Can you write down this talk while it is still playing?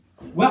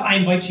Well, I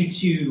invite you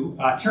to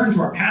turn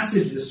to our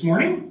passage this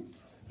morning.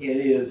 It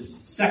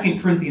is 2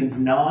 Corinthians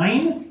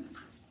 9.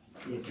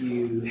 If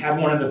you have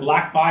one of the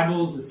black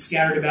Bibles that's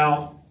scattered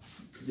about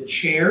the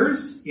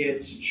chairs,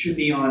 it should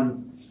be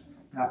on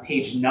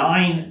page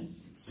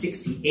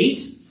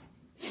 968.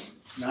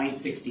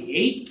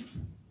 968.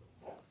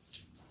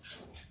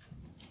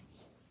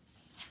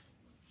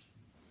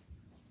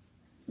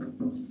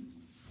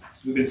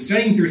 We've been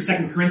studying through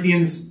 2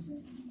 Corinthians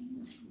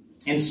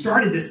and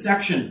started this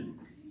section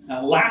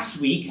last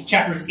week.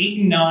 Chapters 8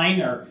 and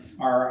 9 are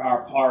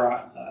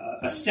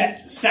a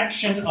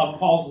section of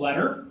Paul's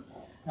letter.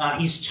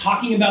 He's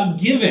talking about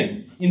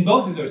giving in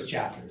both of those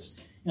chapters.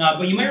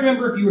 But you might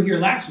remember if you were here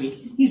last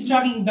week, he's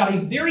talking about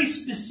a very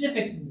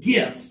specific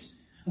gift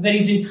that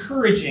he's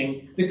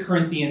encouraging the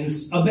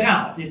Corinthians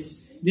about.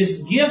 It's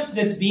this gift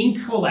that's being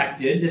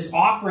collected, this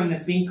offering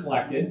that's being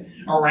collected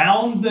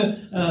around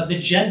the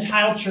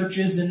Gentile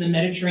churches in the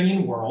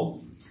Mediterranean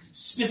world,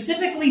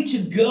 specifically to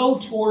go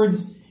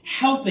towards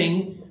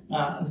helping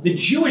the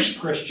Jewish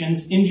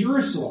Christians in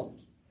Jerusalem.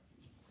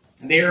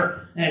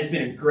 There has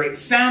been a great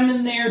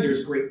famine there.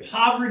 There's great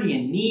poverty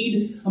and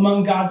need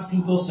among God's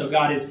people. So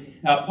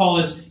Paul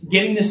is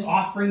getting this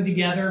offering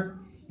together.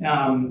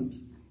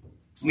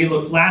 We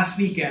looked last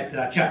week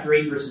at chapter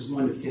 8, verses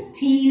 1 to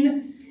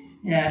 15.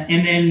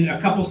 And then a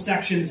couple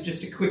sections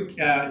just to quick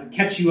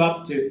catch you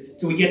up till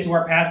we get to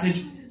our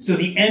passage. So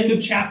the end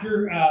of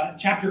chapter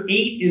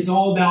 8 is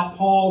all about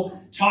Paul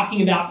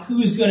talking about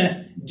who's going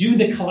to do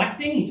the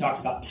collecting. He talks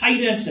about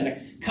Titus and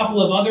a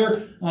couple of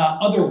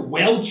other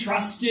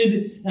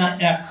well-trusted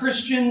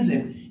Christians,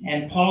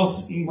 and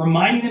Paul's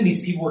reminding them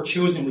these people were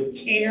chosen with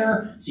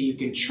care, so you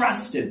can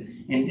trust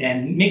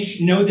and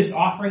know this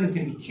offering is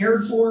going to be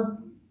cared for.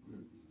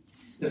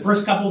 The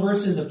first couple of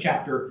verses of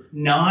chapter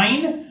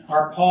 9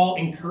 are Paul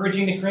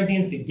encouraging the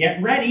Corinthians to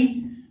get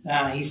ready.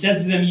 He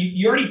says to them,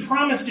 "You already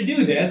promised to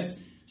do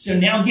this, so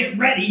now get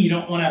ready. You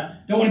don't want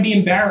to be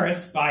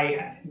embarrassed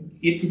by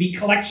it to be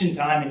collection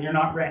time and you're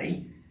not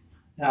ready."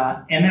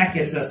 And that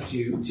gets us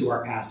to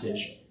our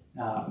passage,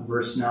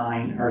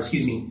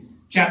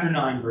 chapter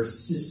 9,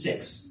 verses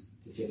 6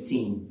 to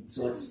 15.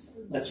 So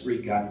let's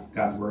read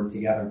God's word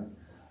together.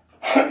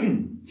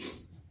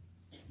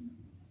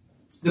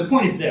 The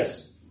point is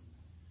this: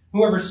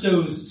 whoever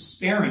sows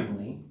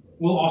sparingly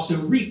will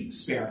also reap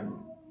sparingly,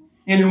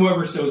 and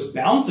whoever sows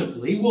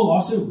bountifully will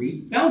also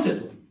reap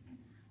bountifully.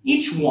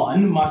 Each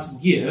one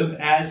must give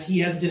as he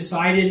has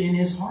decided in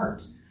his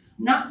heart,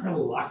 not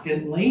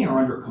reluctantly or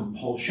under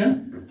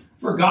compulsion,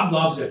 for God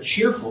loves a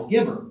cheerful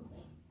giver.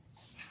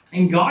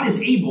 And God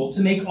is able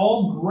to make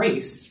all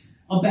grace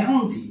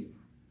abound to you,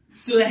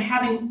 so that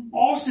having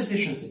all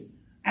sufficiency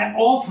at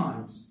all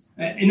times,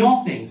 in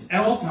all things,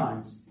 at all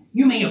times,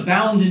 you may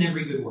abound in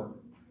every good work.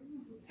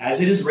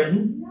 As it is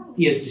written,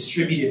 he has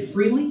distributed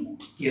freely,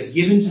 he has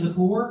given to the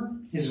poor,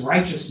 his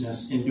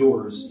righteousness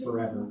endures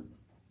forever.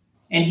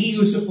 And he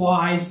who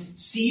supplies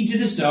seed to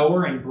the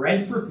sower and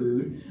bread for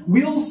food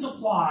will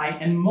supply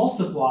and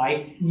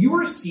multiply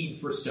your seed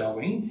for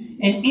sowing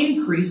and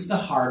increase the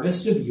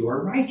harvest of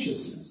your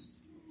righteousness.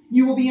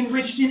 You will be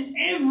enriched in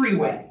every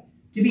way,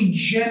 to be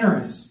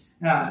generous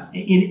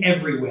in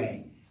every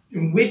way,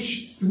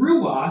 which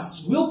through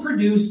us will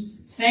produce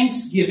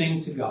thanksgiving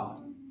to God.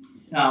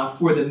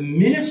 For the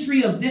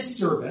ministry of this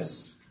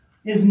service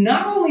is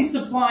not only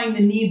supplying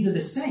the needs of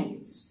the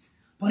saints,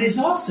 but is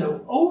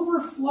also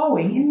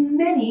overflowing in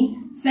many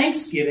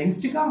thanksgivings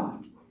to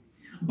God.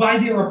 By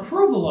their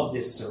approval of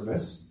this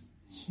service,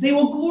 they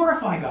will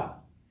glorify God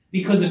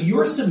because of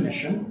your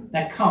submission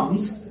that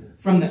comes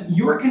from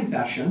your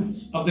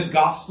confession of the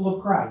gospel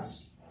of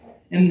Christ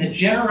and the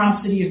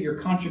generosity of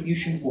your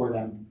contribution for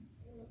them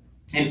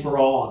and for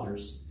all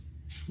others,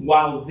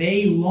 while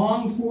they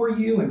long for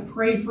you and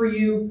pray for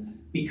you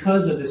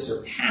because of the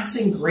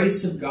surpassing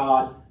grace of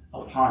God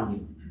upon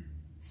you.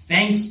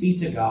 Thanks be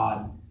to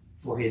God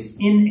for his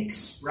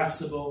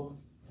inexpressible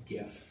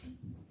gift.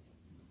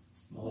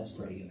 Well, let's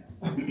pray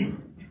together.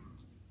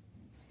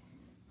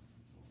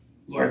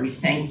 Lord, we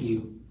thank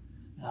you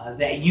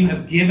that you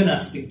have given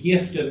us the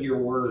gift of your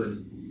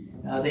word,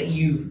 that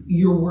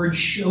your word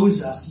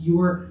shows us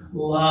your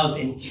love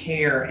and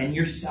care and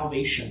your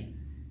salvation.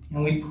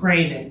 And we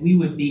pray that we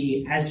would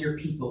be, as your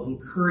people,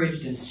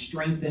 encouraged and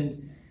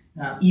strengthened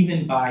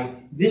even by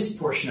this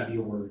portion of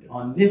your word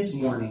on this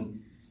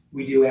morning.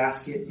 We do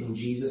ask it in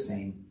Jesus'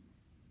 name.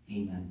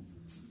 Amen.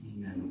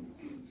 Amen.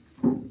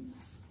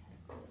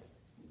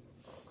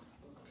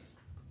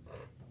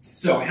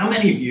 So, how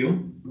many of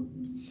you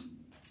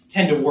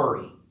tend to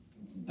worry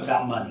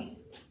about money?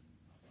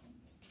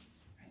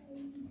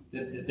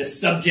 The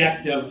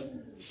subject of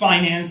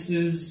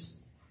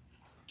finances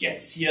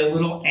gets you a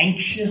little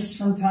anxious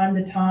from time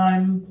to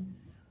time,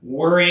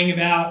 worrying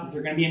about, is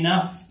there going to be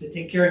enough to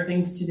take care of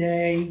things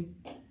today?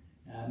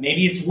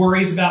 Maybe it's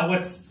worries about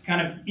what's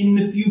kind of in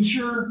the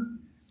future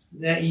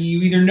that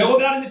you either know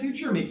about in the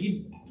future, or maybe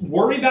you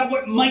worry about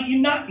what might you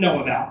not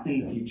know about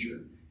in the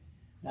future.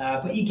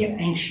 But you get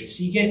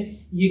anxious,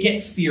 you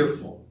get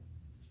fearful.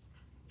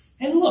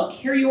 And look,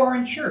 here you are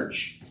in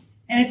church,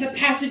 and it's a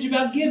passage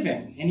about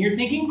giving. And you're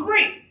thinking,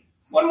 great,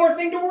 one more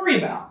thing to worry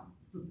about.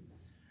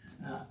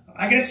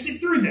 I got to sit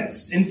through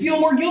this and feel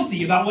more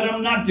guilty about what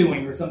I'm not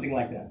doing or something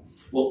like that.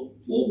 Well,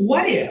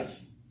 what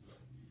if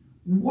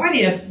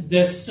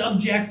the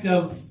subject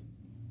of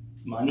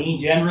money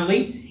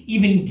generally,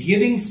 even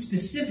giving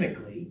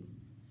specifically,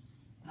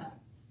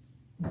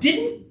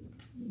 didn't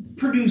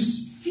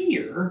produce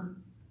fear,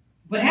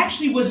 but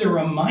actually was a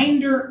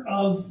reminder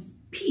of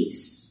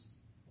peace?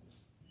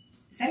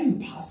 Is that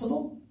even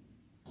possible?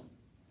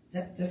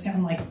 Does that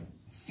sound like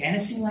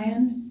fantasy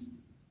land?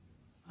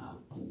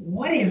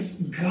 What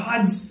if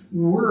God's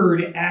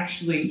word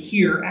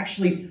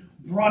actually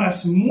brought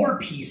us more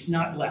peace,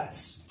 not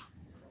less?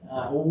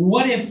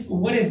 What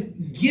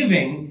if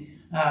giving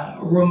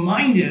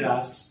reminded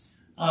us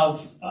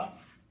of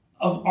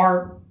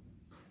our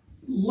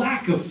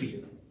lack of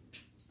fear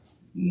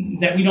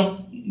that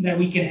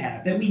we can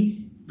have, that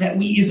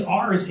is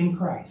ours in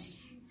Christ?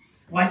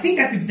 Well, I think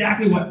that's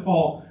exactly what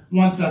Paul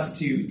wants us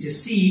to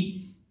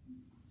see,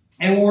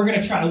 and what we're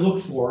going to try to look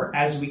for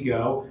as we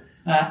go,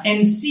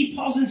 and see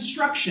Paul's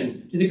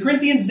instruction to the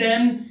Corinthians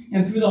then,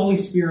 and through the Holy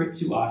Spirit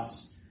to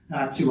us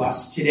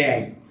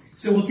today.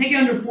 So we'll take it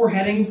under 4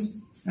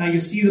 headings. You'll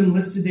see them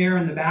listed there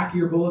in the back of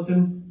your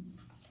bulletin.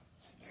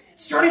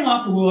 Starting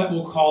off with what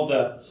we'll call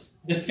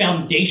the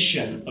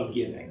foundation of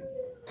giving.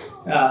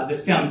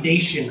 The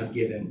foundation of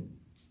giving.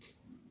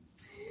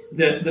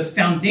 The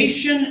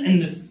foundation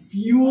and the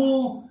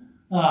fuel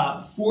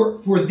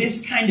for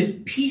this kind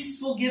of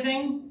peaceful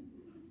giving.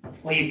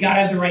 Well, you've got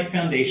to have the right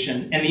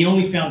foundation, and the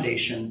only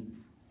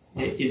foundation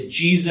is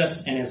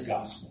Jesus and his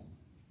gospel.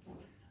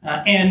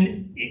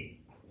 And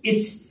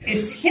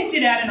it's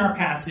hinted at in our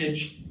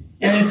passage,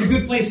 and it's a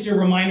good place to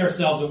remind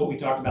ourselves of what we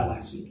talked about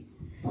last week.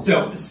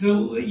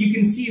 So you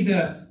can see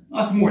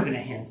that's more than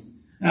a hint,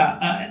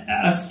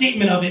 a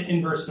statement of it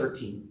in verse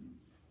 13.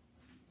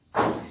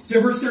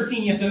 So verse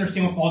 13, you have to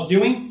understand what Paul's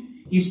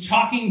doing. He's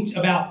talking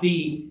about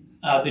the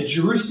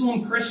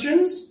Jerusalem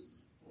Christians,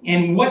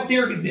 and what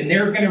they're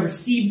going to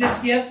receive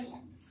this gift.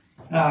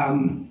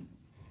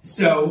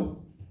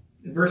 So,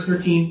 verse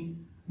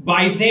 13,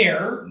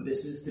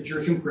 this is the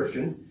Jerusalem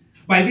Christians,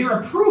 by their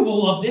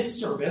approval of this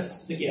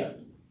service, the gift,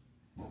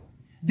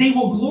 they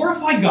will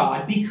glorify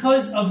God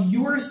because of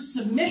your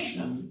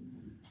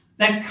submission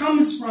that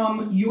comes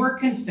from your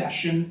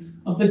confession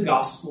of the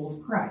gospel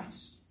of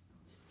Christ.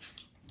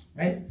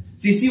 Right?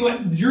 So you see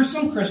what the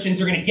Jerusalem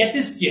Christians are going to get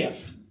this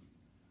gift.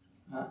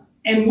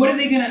 And what are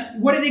they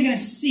going to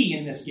see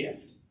in this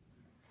gift?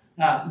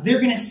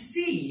 They're going to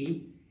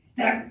see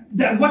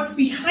that what's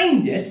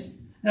behind it,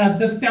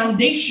 the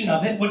foundation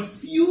of it, what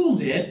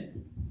fueled it,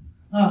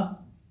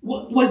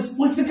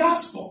 was the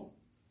gospel.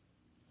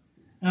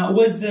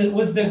 Was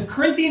the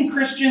Corinthian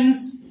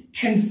Christians'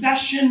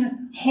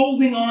 confession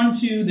holding on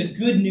to the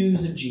good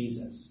news of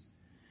Jesus.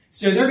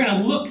 So they're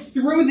going to look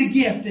through the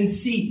gift and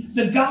see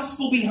the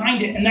gospel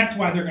behind it, and that's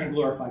why they're going to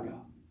glorify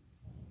God.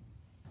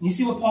 You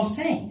see what Paul's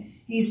saying?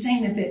 He's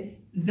saying that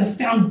the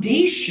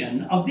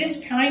foundation of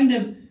this kind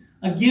of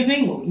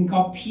giving, what we can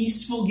call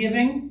peaceful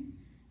giving,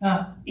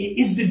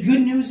 is the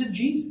good news of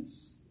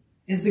Jesus.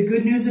 Is the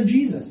good news of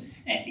Jesus.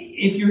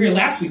 If you're here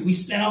last week, we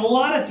spent a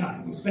lot of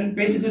time. We spent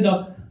basically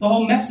the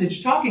whole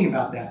message talking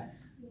about that.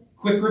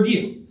 Quick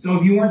review. Some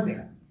of you weren't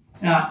there.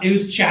 It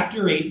was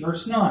chapter 8,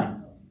 verse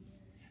 9.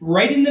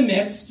 Right in the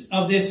midst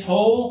of this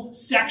whole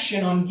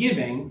section on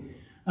giving,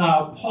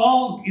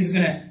 Paul is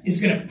going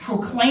to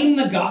proclaim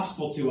the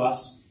gospel to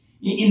us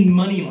in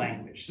money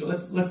language. So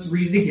let's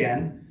read it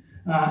again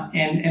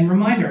and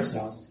remind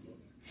ourselves.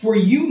 For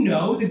you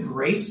know the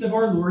grace of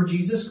our Lord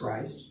Jesus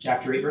Christ,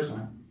 chapter 8, verse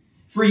 9.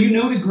 For you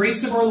know the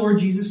grace of our Lord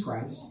Jesus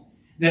Christ,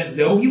 that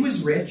though he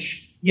was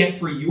rich, yet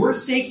for your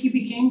sake he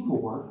became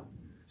poor,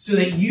 so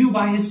that you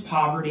by his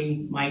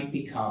poverty might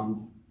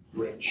become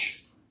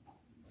rich.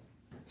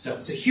 So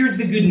here's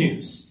the good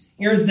news.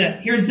 Here's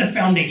the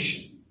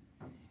foundation,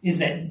 is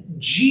that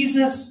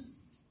Jesus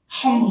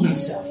humbled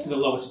himself to the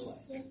lowest place.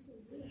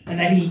 And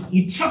that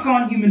he took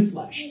on human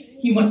flesh.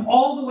 He went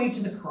all the way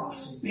to the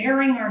cross,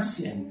 bearing our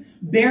sin,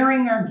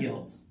 bearing our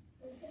guilt,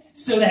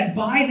 so that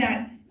by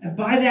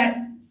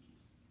that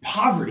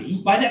poverty,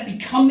 by that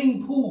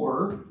becoming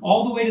poor,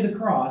 all the way to the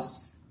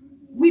cross,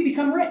 we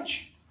become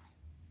rich.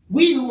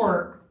 We who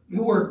are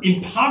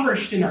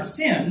impoverished in our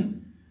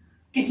sin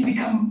get to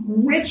become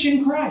rich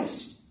in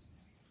Christ.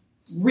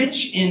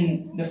 Rich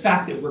in the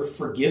fact that we're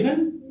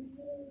forgiven,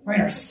 right?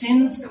 Our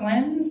sins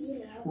cleansed.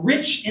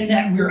 Rich in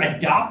that we're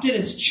adopted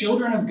as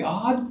children of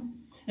God,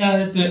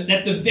 that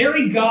the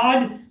very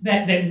God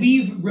that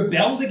we've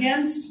rebelled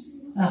against,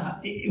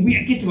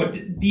 we get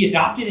to be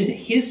adopted into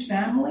his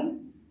family,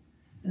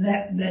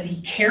 that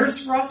he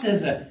cares for us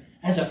as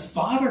a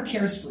father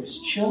cares for his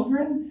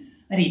children,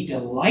 that he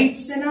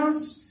delights in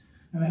us.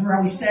 Remember how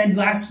we said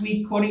last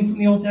week, quoting from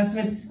the Old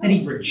Testament, that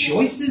he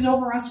rejoices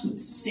over us with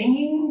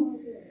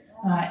singing,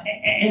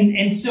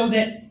 and so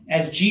that,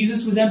 as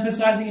Jesus was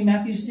emphasizing in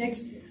Matthew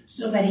 6,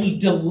 so that he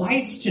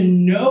delights to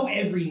know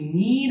every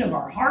need of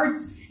our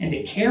hearts and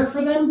to care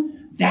for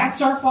them.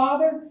 That's our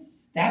Father.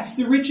 That's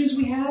the riches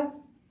we have.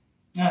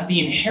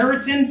 The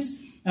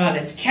inheritance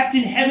that's kept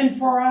in heaven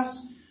for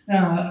us.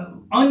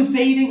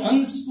 Unfading,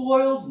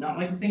 unspoiled, not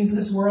like the things of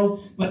this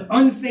world, but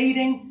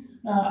unfading,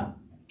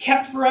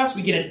 kept for us.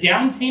 We get a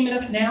down payment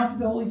of it now for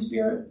the Holy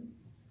Spirit.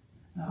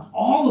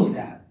 All of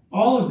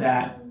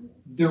that,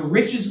 the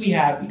riches we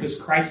have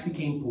because Christ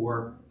became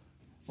poor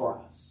for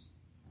us.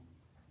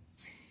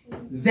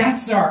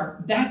 That's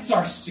our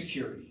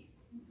security,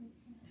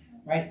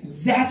 right?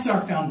 That's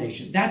our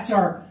foundation. That's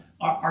our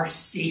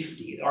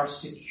safety, our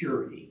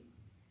security,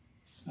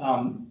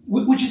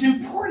 which is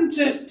important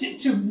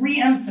to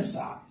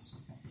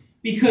reemphasize,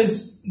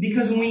 because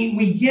when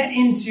we get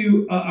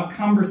into a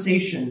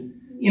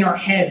conversation in our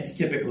heads,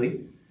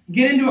 typically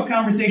get into a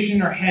conversation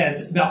in our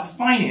heads about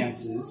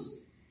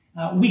finances,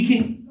 we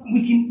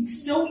can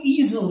so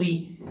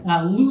easily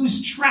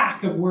lose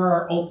track of where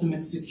our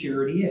ultimate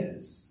security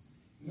is,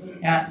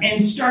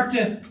 and start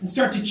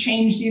to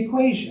change the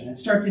equation and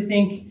start to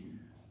think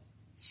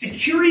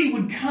security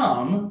would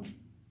come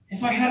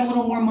if I had a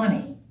little more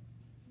money,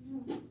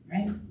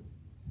 right?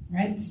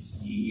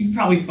 You've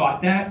probably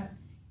thought that.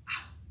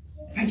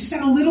 If I just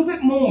had a little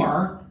bit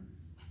more,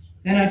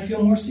 then I'd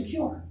feel more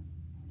secure.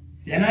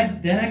 Then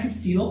I could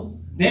feel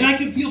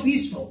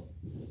peaceful.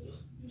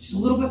 Just a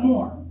little bit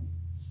more.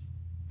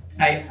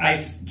 I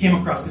came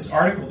across this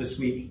article this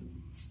week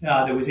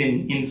that was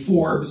in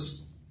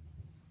Forbes,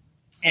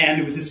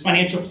 and it was this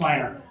financial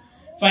planner.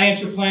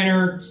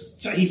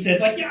 He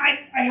says, like, yeah,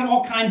 I have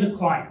all kinds of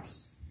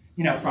clients,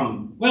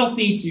 from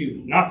wealthy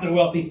to not so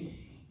wealthy,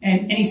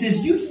 and he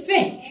says, you'd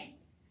think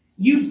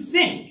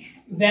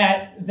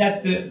that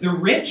the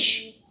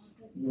rich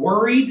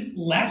worried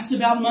less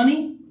about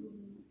money,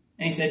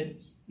 and he said,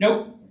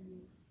 nope,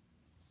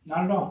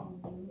 not at all.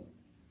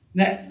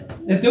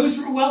 That those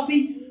who are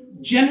wealthy,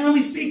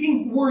 generally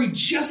speaking, worry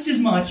just as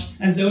much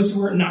as those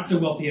who are not so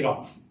wealthy at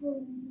all.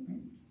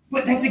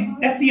 But that's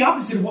the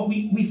opposite of what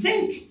we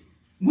think.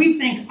 We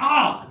think,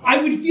 I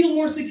would feel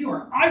more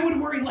secure. I would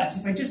worry less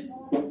if I just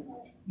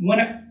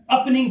went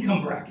up an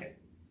income bracket.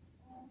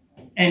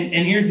 And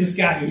here's this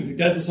guy who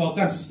does this all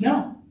the time, says,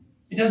 no,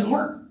 it doesn't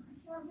work.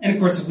 And of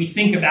course, if we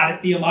think about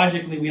it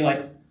theologically, we're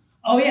like,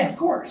 oh yeah, of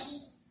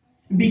course.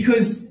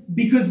 Because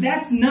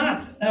that's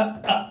not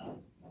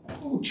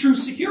true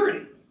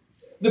security.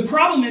 The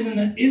problem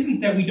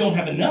isn't that we don't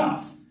have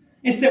enough.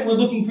 It's that we're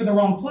looking for the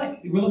wrong place.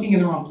 We're looking in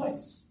the wrong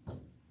place.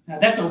 Now,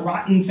 that's a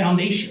rotten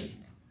foundation,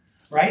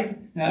 right?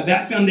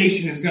 That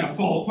foundation is going to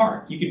fall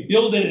apart. You can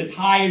build it as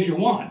high as you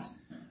want,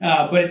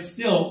 but it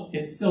still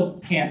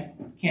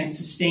can't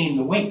sustain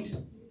the weight.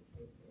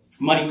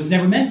 Money was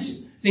never meant to.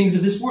 Things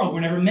of this world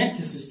were never meant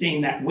to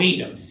sustain that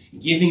weight of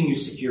giving you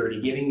security,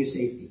 giving you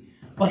safety.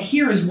 But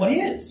here is what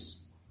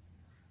is.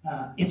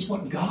 It's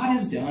what God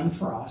has done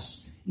for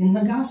us in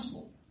the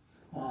gospel.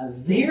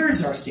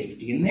 There's our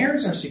safety and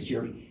there's our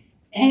security.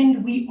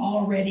 And we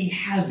already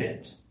have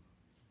it.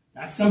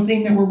 Not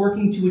something that we're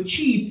working to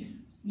achieve.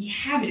 We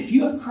have it. If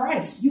you have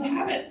Christ, you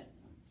have it.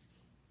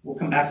 We'll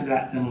come back to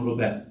that in a little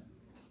bit.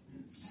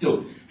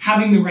 So,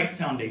 having the right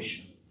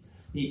foundation.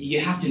 You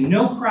have to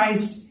know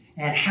Christ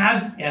and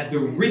have the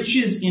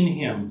riches in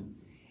Him.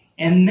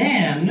 And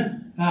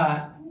then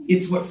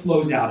it's what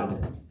flows out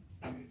of it.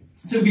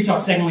 So we could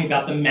talk secondly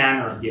about the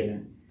manner of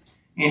giving.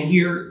 And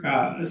here,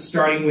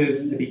 starting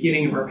with the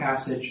beginning of our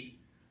passage,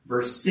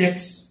 verse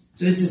 6.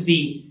 So this is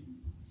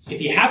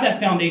if you have that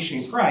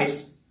foundation in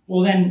Christ,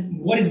 well then,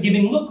 what does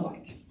giving look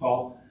like?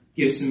 Paul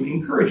gives some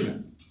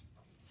encouragement.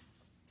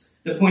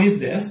 The point is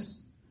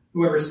this: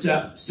 whoever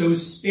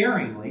sows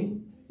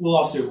sparingly will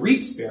also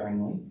reap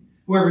sparingly.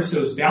 Whoever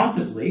sows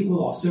bountifully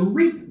will also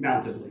reap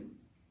bountifully.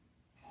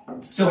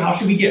 So how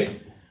should we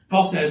give?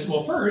 Paul says,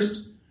 well,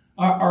 first,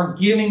 our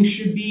giving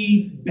should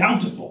be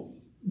bountiful,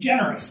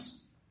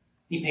 generous.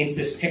 He paints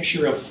this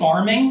picture of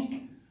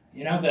farming.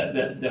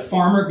 The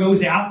farmer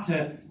goes out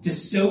to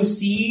sow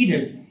seed,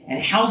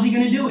 and how's he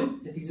going to do it?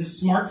 If he's a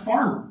smart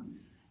farmer,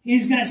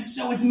 he's going to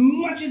sow as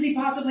much as he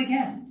possibly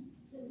can.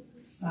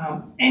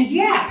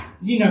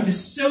 To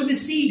sow the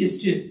seed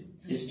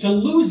is to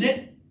lose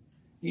it.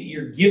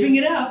 You're giving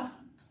it up,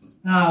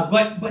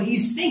 but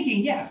he's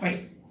thinking,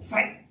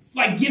 if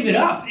I give it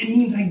up, it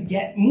means I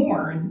get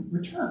more in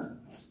return.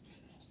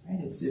 Right?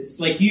 It's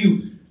like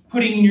you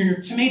putting in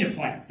your tomato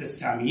plants this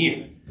time of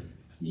year.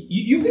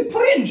 You could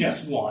put in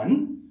just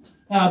one,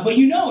 but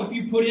if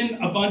you put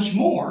in a bunch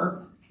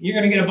more, you're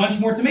going to get a bunch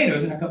more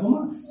tomatoes in a couple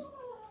months,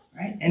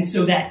 right? And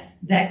so that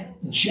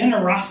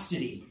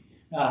generosity,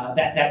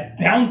 that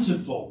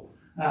bountiful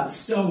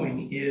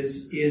sowing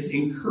is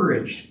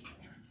encouraged.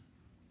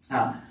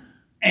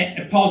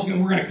 And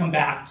we're going to come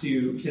back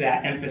to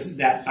that emphasis,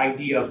 that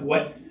idea of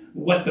what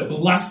the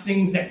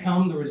blessings that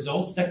come, the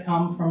results that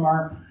come from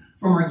our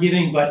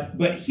giving.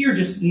 But here,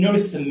 just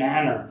notice the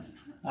manner.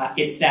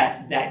 It's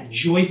that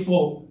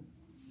joyful,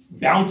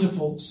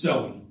 bountiful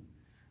sowing.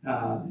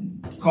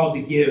 Called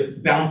to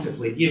give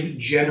bountifully, give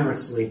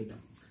generously.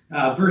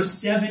 Verse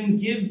 7,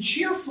 give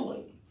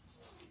cheerfully.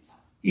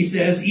 He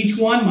says, each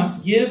one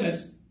must give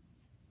as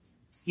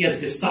he has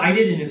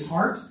decided in his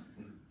heart,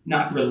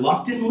 not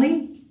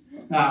reluctantly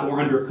or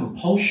under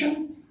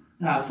compulsion,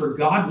 for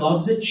God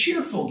loves a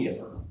cheerful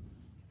giver.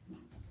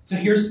 So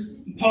here's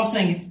Paul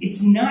saying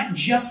it's not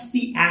just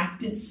the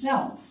act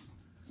itself,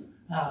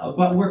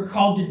 but we're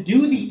called to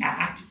do the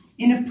act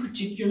in a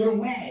particular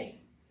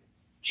way,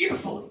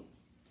 cheerfully.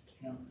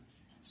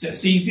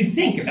 So you could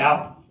think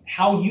about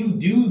how you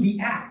do the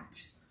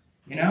act.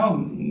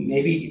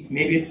 Maybe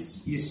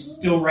it's you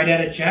still write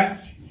out a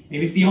check.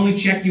 Maybe it's the only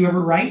check you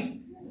ever write.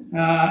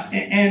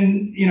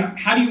 And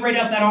how do you write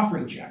out that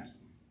offering check?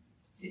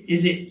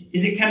 Is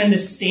it kind of in the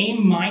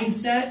same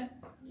mindset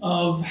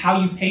of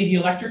how you pay the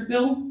electric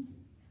bill?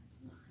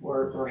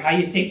 Or how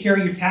you take care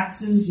of your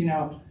taxes?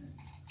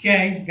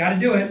 Okay, got to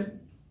do it.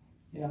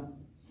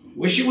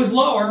 Wish it was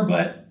lower,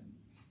 but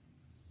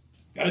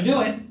got to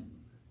do it.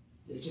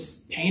 It's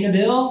just paying a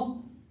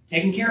bill,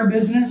 taking care of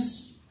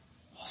business.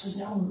 Paul says,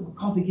 no, we're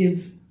called to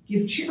give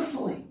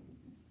cheerfully.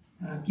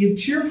 Give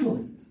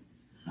cheerfully.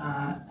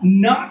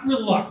 Not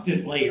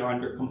reluctantly or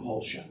under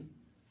compulsion.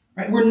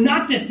 Right? We're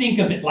not to think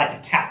of it like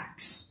a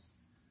tax.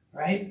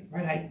 Right?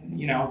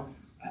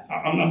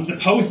 I'm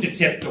supposed to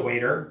tip the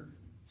waiter,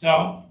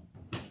 so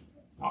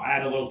I'll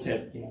add a little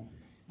tip.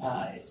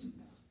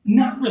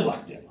 Not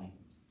reluctantly,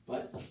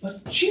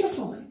 but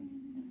cheerfully,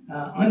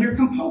 under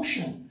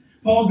compulsion.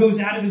 Paul goes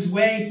out of his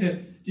way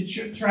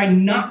to try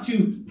not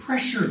to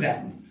pressure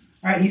them.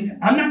 All right?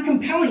 I'm not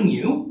compelling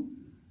you,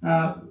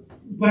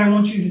 but I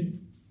want you to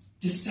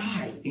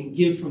decide and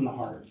give from the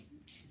heart.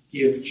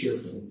 Give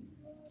cheerfully.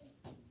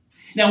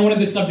 Now, one of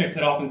the subjects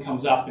that often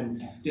comes up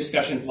in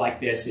discussions like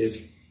this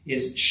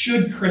is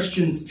should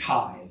Christians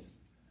tithe?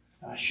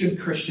 Should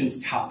Christians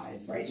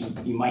tithe? Right?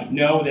 You might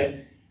know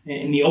that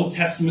in the Old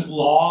Testament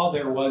law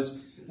there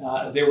was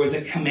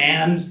a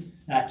command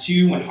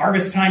to, when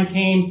harvest time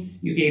came,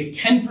 you gave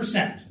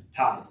 10%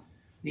 tithe.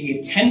 You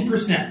gave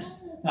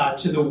 10%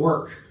 to the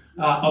work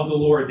of the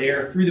Lord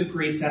there through the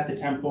priests at the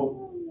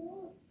temple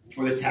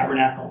or the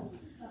tabernacle.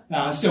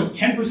 So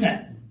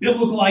 10%,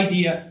 biblical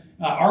idea.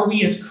 Are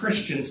we as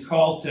Christians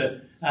called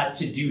to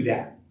do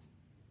that?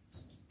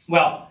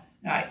 Well,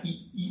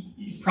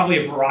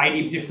 probably a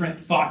variety of different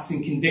thoughts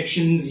and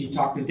convictions. You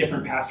talk to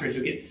different pastors,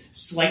 you'll get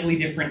slightly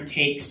different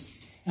takes.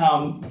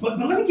 But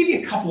let me give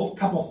you a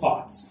couple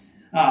thoughts.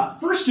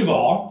 First of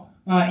all,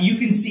 you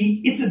can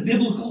see it's a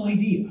biblical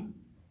idea,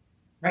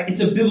 right?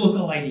 It's a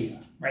biblical idea,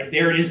 right?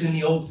 There it is in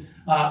the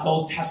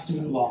Old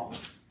Testament law,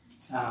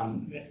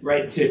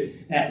 right?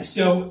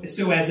 So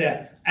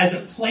as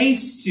a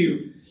place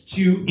to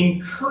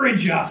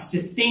encourage us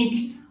to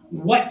think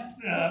what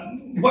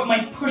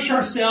might push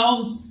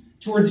ourselves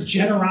towards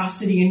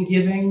generosity and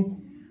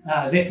giving.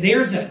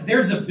 There's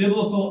a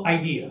biblical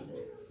idea,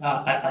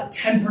 a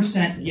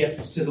 10%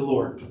 gift to the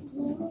Lord.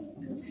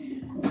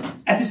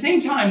 At the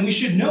same time, we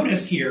should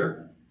notice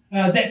here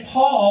that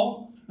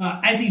Paul,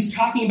 as he's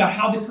talking about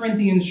how the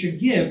Corinthians should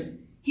give,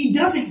 he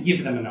doesn't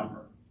give them a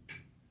number.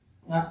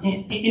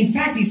 In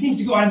fact, he seems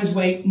to go out of his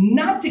way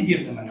not to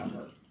give them a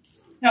number.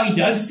 Now, he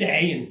does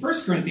say in 1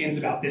 Corinthians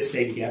about this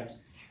same gift,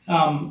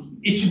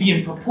 it should be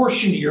in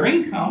proportion to your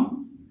income.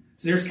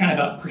 So there's kind of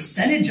a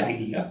percentage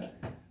idea,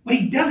 but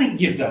he doesn't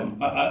give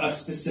them a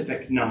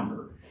specific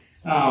number.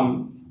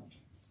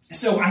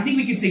 So I think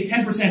we could say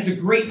 10% is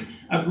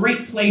a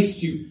great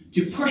place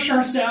to push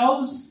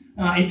ourselves.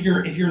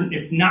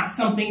 If not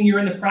something you're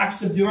in the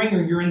practice of doing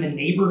or you're in the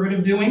neighborhood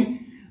of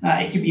doing,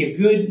 it could be a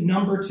good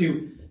number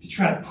to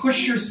try to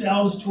push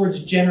yourselves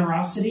towards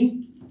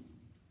generosity.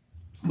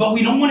 But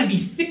we don't want to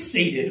be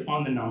fixated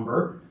on the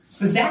number,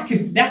 because that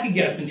could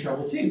get us in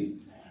trouble too.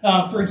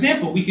 For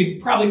example, we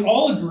could probably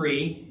all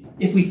agree,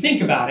 if we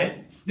think about it,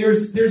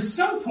 there's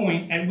some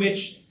point at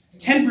which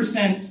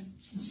 10%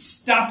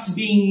 stops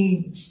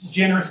being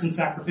generous and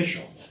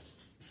sacrificial.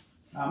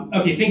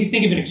 Okay,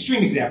 think of an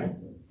extreme example.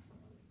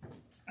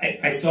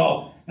 I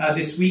saw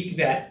this week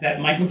that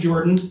Michael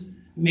Jordan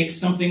makes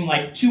something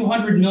like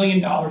 $200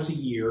 million a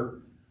year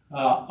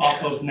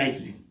off of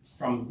Nike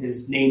from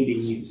his name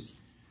being used.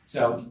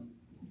 So,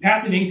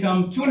 passive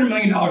income, $200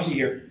 million a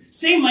year.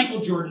 Say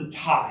Michael Jordan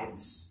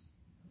tithes.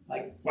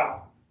 Like,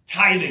 wow,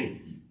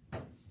 tithing.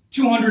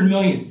 $200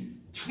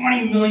 million,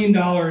 $20 million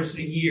a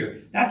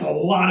year. That's a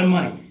lot of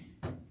money.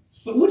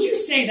 But would you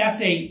say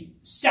that's a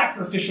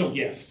sacrificial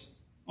gift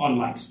on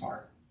Mike's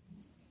part?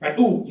 Right?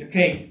 Ooh,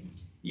 okay.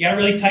 You got to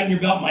really tighten your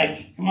belt,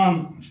 Mike. Come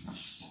on.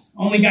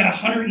 Only got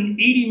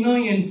 $180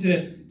 million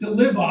to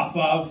live off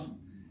of.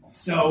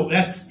 So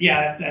that's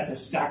a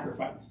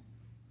sacrifice.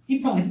 He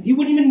wouldn't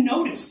even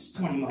notice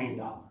 $20 million,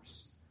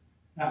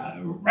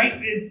 right?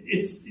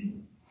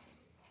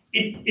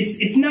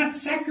 It's not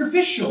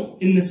sacrificial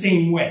in the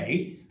same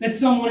way that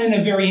someone in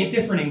a very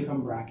different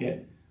income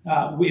bracket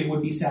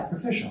would be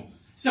sacrificial.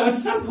 So at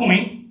some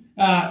point,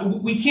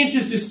 we can't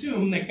just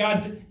assume that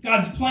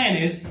God's plan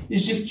is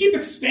just keep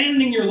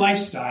expanding your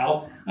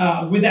lifestyle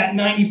with that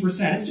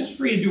 90%. It's just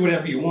free to do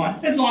whatever you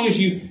want, as long as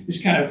you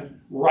just kind of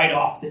write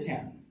off the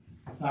 10.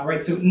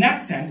 Right, so in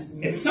that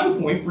sense, at some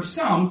point, for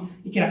some,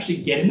 it can actually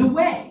get in the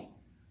way.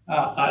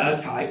 A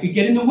tithe could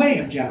get in the way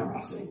of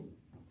generosity.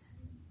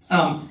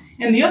 And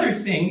And the other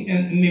thing,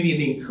 and maybe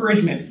the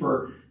encouragement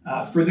for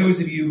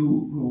those of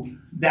you who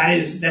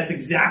that's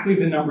exactly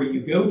the number you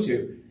go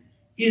to,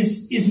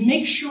 is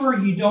make sure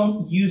you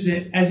don't use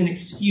it as an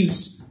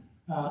excuse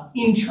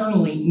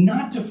internally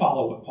not to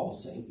follow what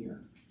Paul's saying here.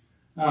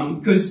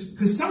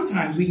 Because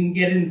sometimes we can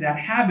get into that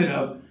habit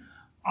of,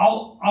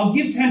 I'll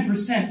give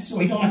 10% so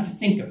I don't have to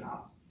think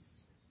about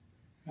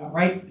it.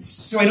 Right?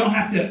 So I don't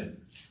have to,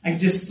 I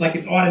just, like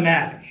it's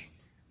automatic.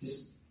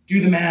 Just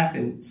do the math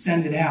and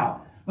send it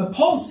out. But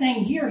Paul's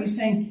saying here, he's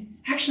saying,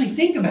 actually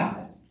think about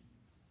it.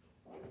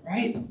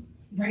 Right?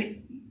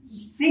 Right?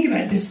 Think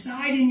about it.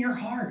 Decide in your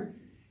heart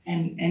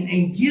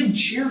and give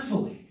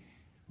cheerfully.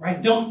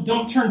 Right?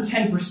 Don't turn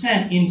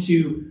 10%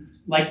 into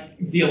like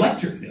the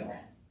electric bill.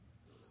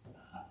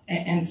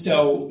 And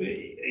so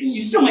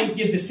you still might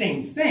give the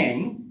same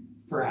thing,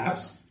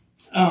 perhaps,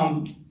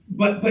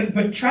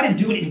 but try to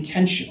do it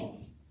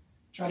intentionally.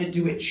 Try to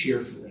do it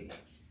cheerfully.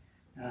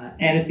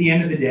 And at the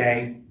end of the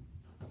day,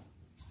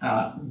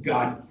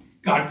 God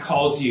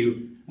calls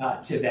you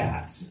to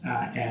that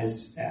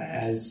as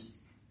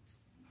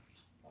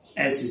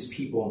his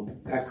people.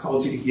 God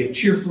calls you to give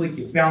cheerfully,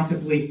 give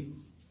bountifully.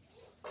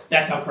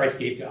 That's how Christ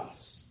gave to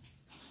us.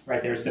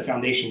 Right, there's the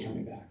foundation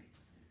coming back.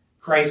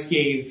 Christ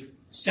gave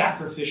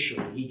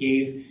sacrificially.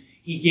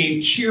 He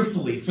gave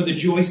cheerfully for the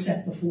joy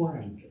set before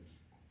him.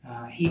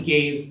 He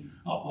gave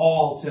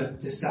all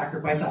to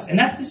sacrifice us. And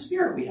that's the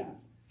spirit we have.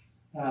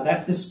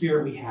 That's the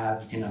spirit we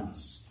have in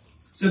us.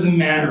 So the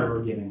manner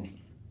of giving.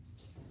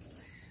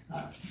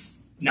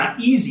 It's not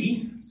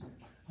easy,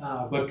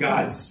 but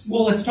God's...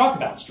 Well, let's talk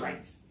about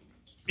strength.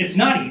 It's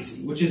not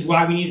easy, which is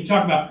why we need to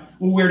talk about,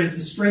 well, where does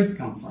the strength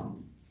come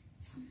from?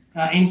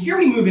 And here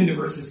we move into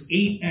verses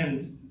 8,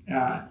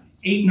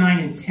 9,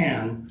 and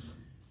 10,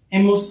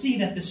 and we'll see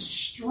that the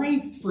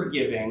strength for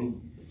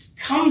giving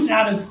comes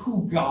out of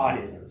who God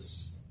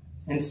is.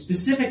 And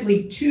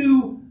specifically,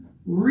 two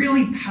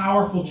really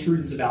powerful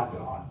truths about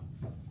God.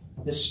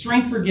 The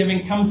strength for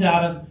giving comes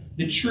out of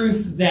the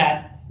truth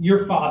that your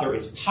Father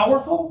is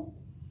powerful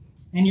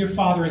and your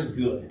Father is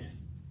good.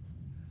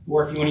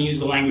 Or if you want to use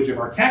the language of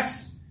our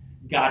text,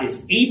 God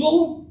is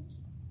able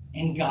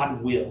and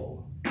God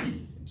will.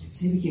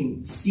 See if we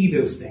can see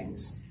those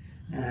things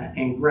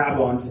and grab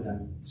onto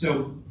them.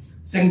 So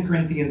 2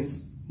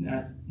 Corinthians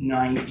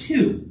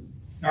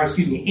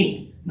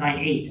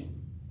 9:8.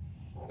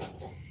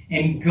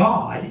 And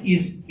God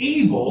is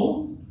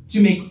able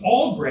to make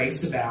all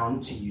grace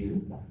abound to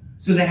you,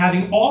 so that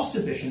having all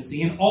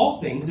sufficiency in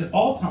all things at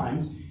all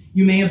times,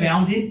 you may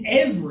abound in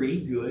every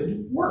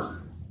good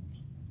work.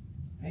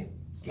 Right?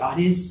 God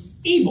is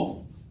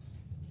able.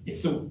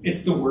 It's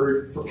the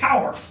word for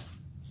power.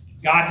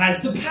 God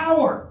has the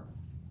power.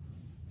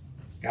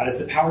 God has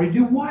the power to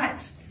do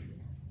what?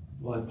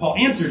 Well, Paul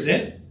answers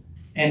it,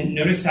 and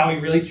notice how he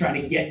really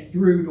tried to get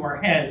through to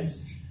our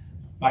heads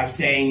by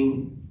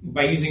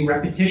using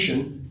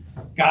repetition.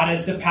 God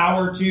has the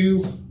power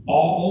to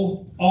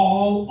all.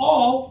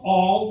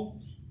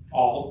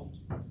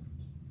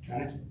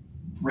 Trying to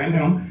ram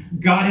home.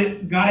 God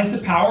has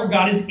the power.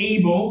 God is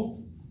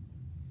able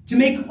to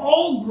make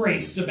all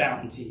grace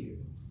abound to you.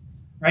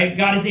 Right?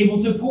 God is able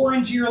to pour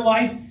into your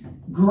life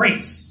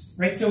grace.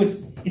 Right? So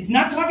it's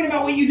not talking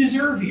about what you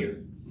deserve here.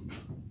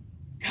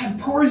 God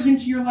pours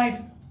into your life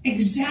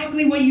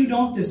exactly what you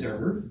don't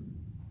deserve,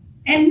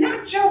 and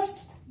not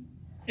just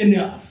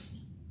enough.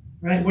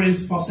 Right? What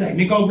does Paul say?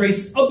 Make all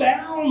grace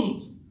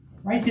abound.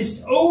 Right?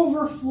 This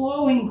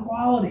overflowing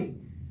quality.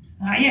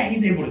 Yeah,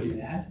 he's able to do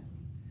that.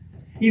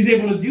 He's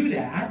able to do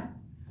that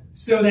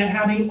so that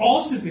having all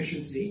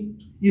sufficiency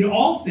in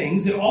all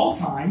things at all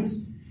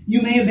times,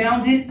 you may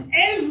abound in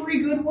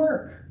every good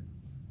work.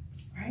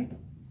 Right?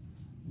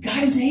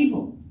 God is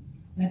able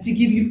to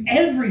give you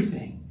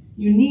everything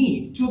you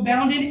need to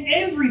abound in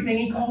everything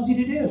he calls you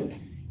to do.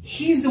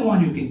 He's the one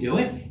who can do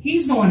it.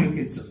 He's the one who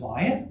can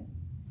supply it.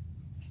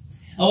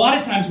 A lot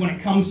of times when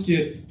it comes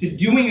to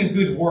doing a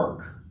good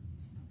work,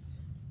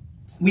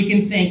 we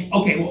can think,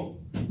 okay, well,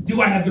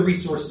 do I have the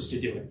resources to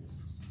do it?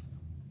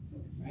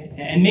 Right?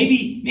 And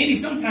maybe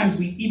sometimes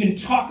we even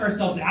talk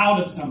ourselves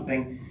out of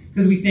something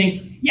because we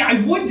think, yeah,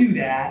 I would do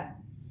that,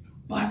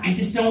 but I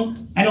don't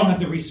have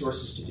the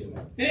resources to do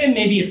it. And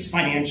maybe it's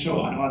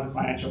financial. I don't have the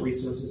financial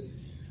resources.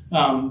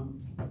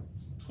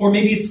 Or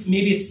maybe it's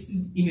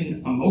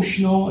even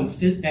emotional and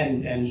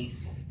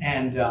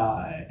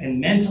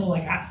mental.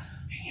 Like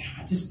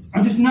I'm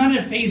just not in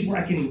a phase where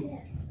I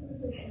can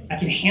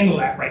handle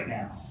that right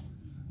now.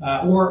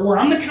 Or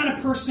I'm the kind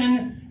of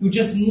person who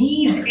just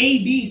needs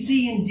A, B,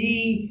 C, and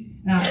D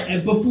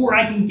before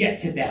I can get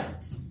to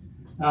that.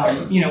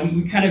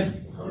 We kind of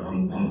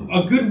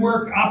a good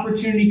work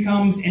opportunity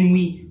comes and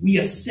we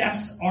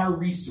assess our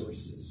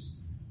resources,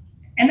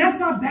 and that's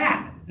not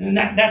bad, and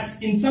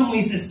that's in some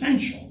ways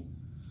essential.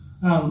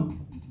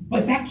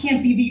 But that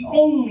can't be the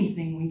only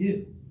thing we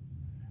do.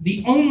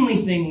 The only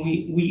thing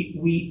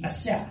we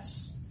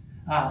assess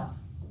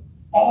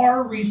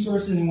our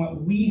resources and what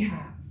we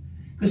have.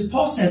 Because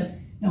Paul says,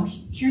 no,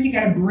 here you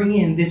got to bring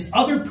in this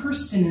other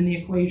person in the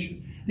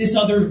equation, this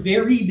other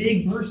very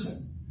big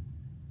person.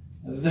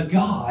 the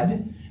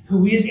God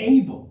who is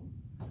able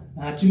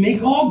to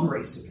make all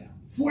grace abound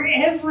for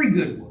every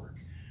good work,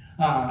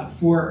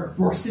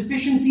 for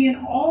sufficiency in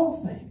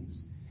all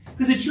things.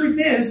 Because the truth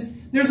is,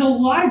 there's a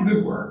lot of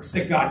good works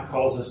that God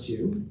calls us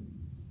to,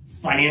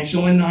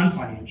 financial and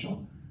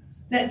non-financial.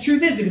 That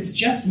truth is, if it's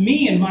just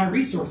me and my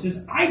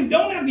resources, I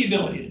don't have the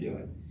ability to do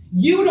it.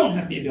 You don't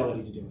have the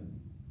ability to do it.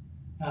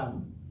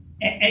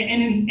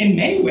 And in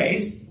many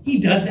ways, he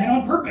does that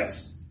on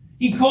purpose.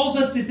 He calls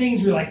us to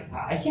things we're like,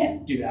 I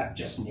can't do that,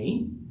 just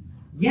me.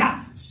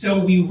 Yeah,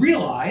 so we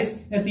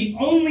realize that the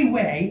only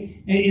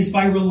way is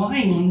by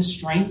relying on the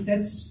strength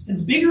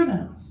that's bigger than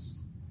us.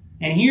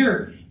 And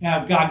here,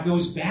 Paul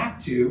goes back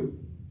to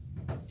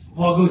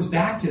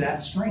that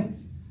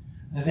strength.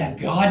 That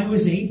God who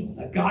is able,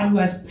 that God who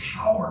has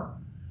power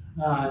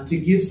to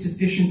give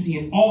sufficiency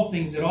in all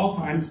things at all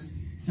times.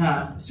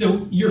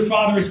 So your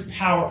Father is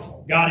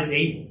powerful. God is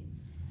able.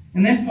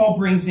 And then Paul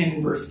brings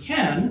in verse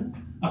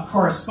 10 a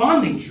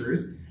corresponding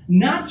truth.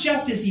 Not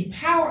just is he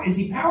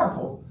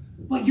powerful,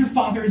 but your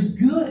Father is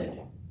good.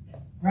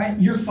 Right?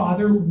 Your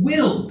Father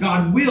will.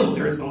 God will.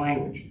 There's the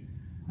language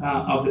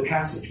of the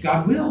passage.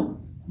 God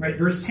will. Right?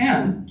 Verse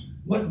 10.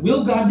 What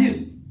will God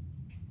do?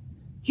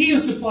 He who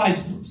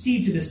supplies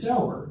seed to the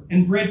sower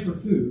and bread for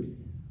food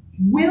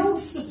will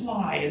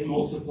supply and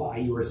multiply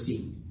your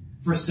seed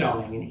for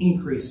sowing and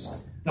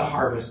increase the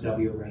harvest of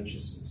your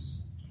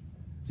righteousness.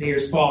 So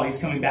here's Paul. He's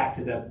coming back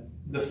to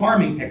the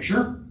farming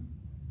picture.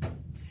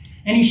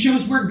 And he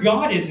shows where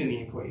God is in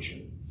the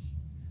equation.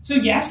 So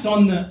yes,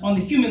 on the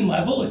human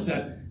level, it's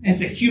a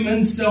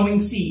human sowing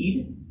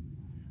seed.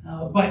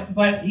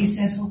 But he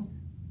says,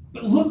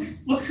 but look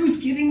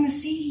who's giving the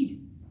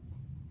seed.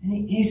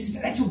 And he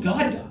says, that's what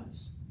God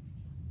does.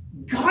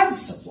 God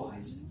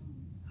supplies it.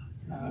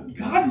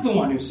 God's the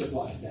one who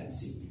supplies that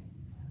seed.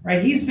 Right?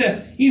 He's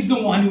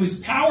the one who is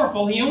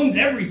powerful. He owns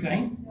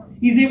everything.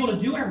 He's able to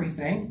do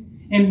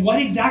everything. And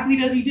what exactly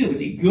does he do? Is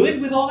he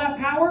good with all that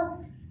power?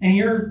 And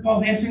here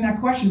Paul's answering that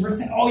question. Verse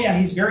 10, oh yeah,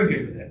 he's very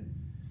good with it.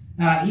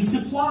 He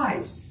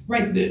supplies,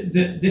 right,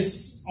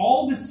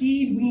 all the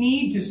seed we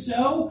need to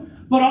sow,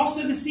 but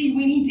also the seed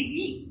we need to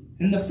eat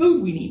and the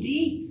food we need to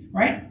eat,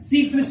 right?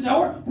 Seed for the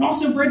sower and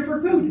also bread for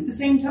food at the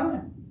same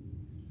time.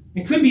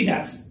 It could be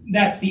that's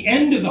the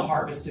end of the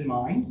harvest in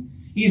mind.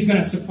 He's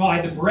going to supply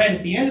the bread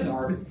at the end of the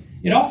harvest.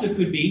 It also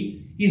could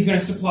be he's going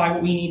to supply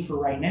what we need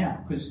for right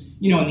now. Because,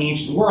 in the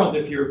ancient world,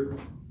 if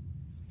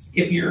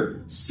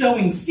you're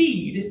sowing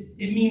seed,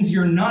 it means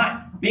you're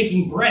not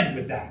baking bread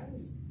with that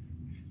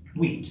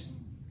wheat,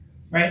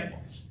 right?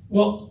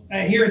 Well,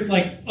 here it's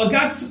like,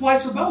 God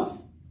supplies for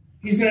both.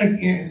 He's going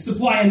to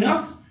supply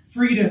enough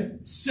for you to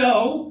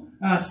sow,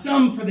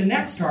 some for the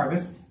next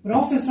harvest, but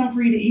also some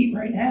for you to eat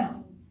right now.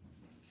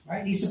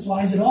 Right? He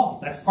supplies it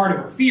all. That's part of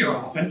our fear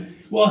often.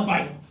 Well, if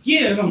I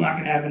give, I'm not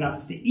going to have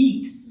enough to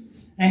eat.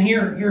 And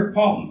here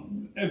Paul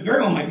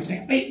very well might be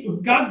saying, hey,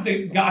 God's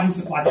the God who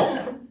supplies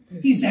all.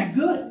 He's that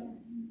good.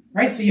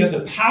 Right? So you have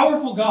the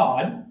powerful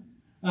God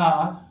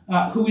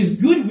who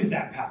is good with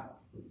that power.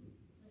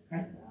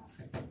 Right?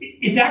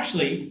 It's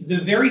actually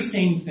the very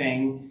same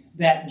thing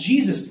that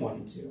Jesus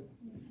pointed to.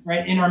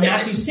 Right? In our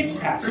Matthew 6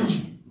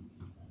 passage.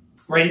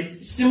 Right?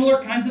 It's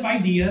similar kinds of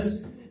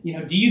ideas.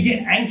 Do you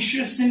get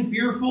anxious and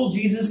fearful,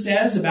 Jesus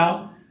says,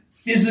 about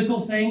physical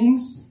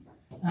things?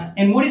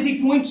 And what does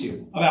he point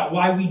to about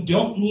why we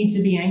don't need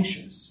to be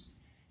anxious?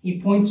 He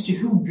points to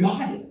who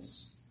God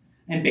is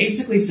and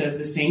basically says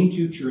the same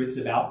two truths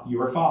about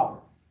your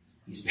Father.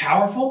 He's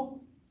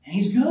powerful and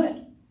he's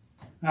good.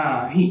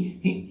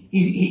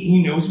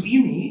 He knows what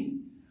you need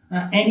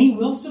and he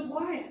will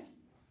supply it.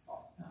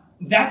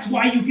 That's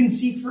why you can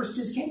seek first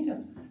his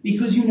kingdom,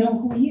 because you know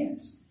who he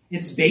is.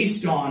 It's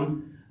based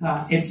on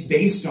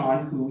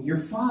who your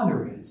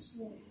Father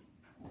is.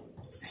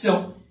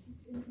 So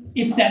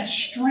it's that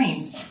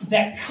strength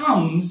that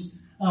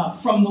comes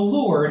from the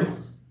Lord.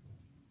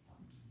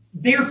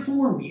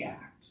 Therefore we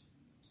act.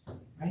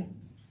 Right?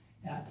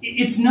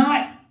 It's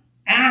not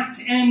act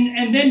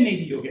and then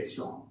maybe you'll get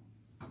strong.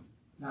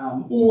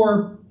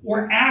 Or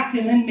act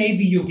and then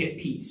maybe you'll get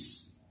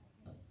peace.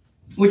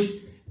 Which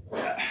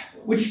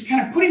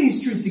kind of putting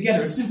these truths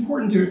together, it's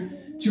important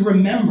to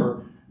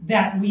remember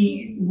that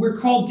we're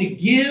called to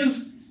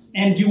give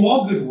and do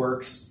all good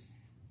works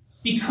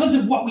because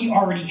of what we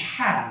already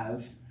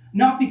have,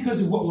 not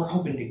because of what we're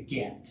hoping to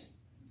get.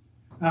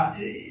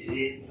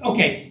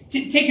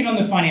 Take it on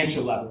the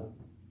financial level.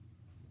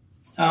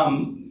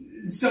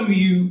 Some of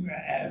you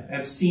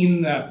have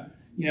seen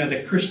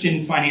the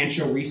Christian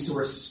financial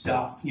resource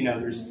stuff.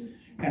 There's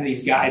kind of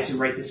these guys who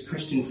write this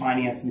Christian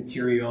finance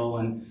material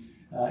and,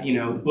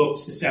 the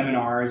books, the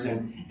seminars,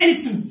 and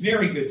it's some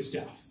very good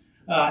stuff.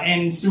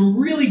 And some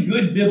really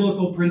good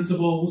biblical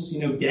principles.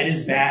 Debt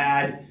is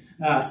bad.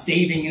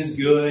 Saving is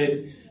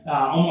good.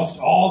 Almost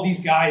all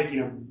these guys,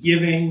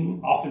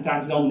 giving,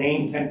 oftentimes they'll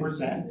name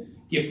 10%,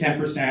 give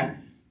 10%.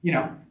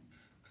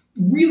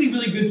 Really,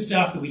 really good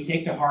stuff that we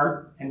take to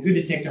heart and good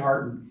to take to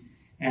heart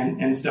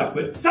and stuff.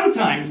 But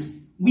sometimes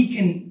we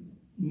can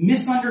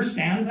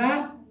misunderstand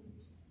that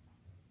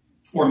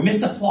or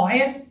misapply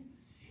it.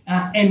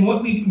 And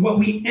what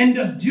we end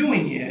up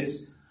doing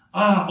is,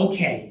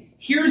 okay,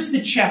 here's the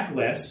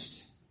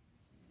checklist,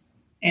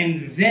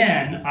 and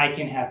then I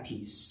can have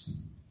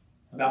peace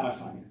about my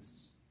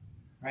finances,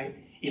 right?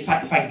 If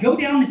I go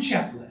down the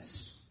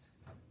checklist,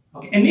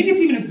 okay, and maybe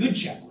it's even a good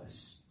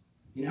checklist,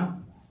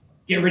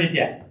 get rid of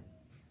debt,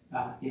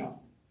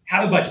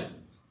 have a budget,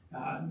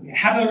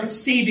 have a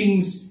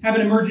savings, have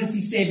an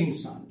emergency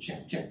savings fund,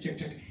 check,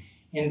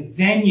 and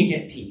then you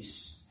get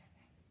peace.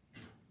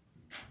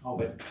 Oh,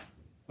 but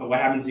what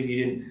happens if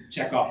you didn't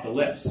check off the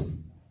list,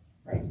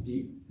 right?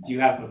 Do you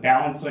have a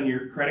balance on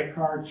your credit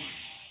card?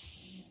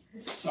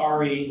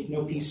 Sorry,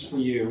 no peace for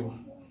you.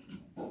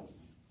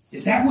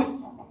 Is that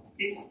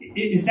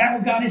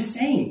what God is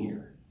saying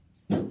here?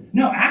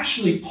 No,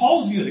 actually,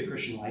 Paul's view of the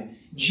Christian life,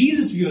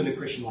 Jesus' view of the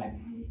Christian life,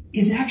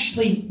 is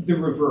actually the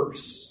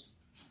reverse.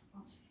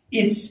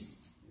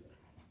 It's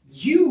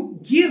you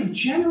give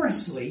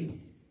generously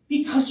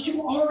because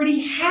you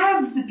already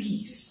have the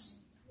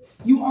peace.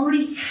 You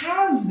already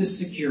have the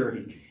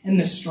security and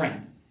the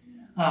strength.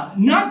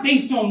 Not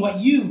based on what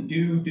you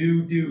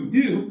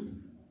do,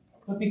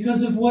 but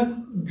because of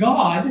what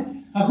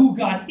God, who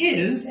God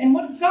is, and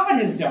what God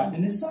has done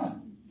in His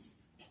Son.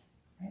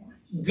 Right?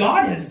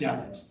 God has done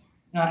it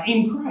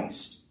in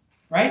Christ,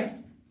 right?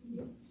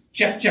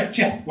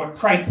 Check. What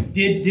Christ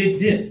did.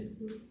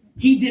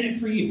 He did it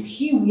for you.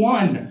 He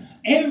won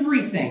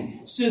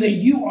everything so that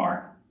you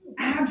are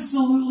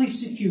absolutely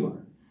secure.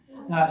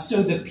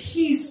 So the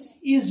peace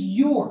is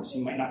yours.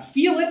 You might not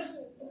feel it,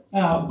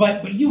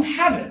 but you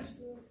have it.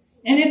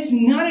 And it's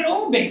not at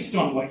all based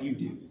on what you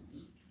do.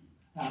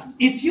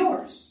 It's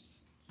yours.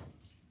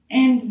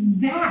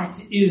 And that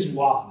is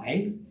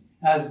why,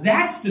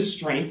 that's the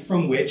strength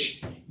from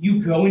which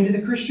you go into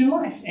the Christian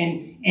life.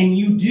 And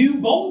you do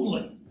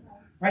boldly.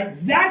 Right?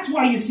 That's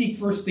why you seek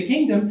first the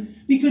kingdom,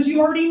 because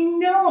you already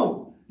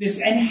know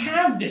this and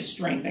have this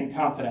strength and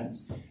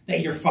confidence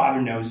that your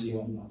Father knows you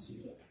and loves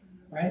you.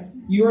 Right?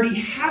 You already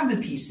have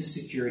the peace, the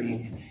security in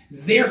Him.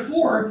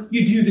 Therefore,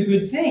 you do the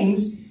good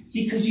things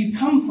because you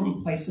come from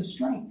a place of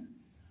strength.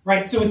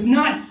 Right? So it's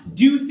not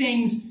do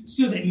things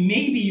so that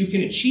maybe you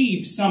can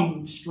achieve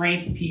some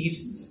strength,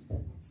 peace.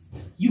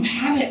 You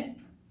have it.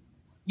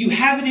 You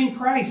have it in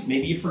Christ.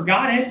 Maybe you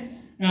forgot it.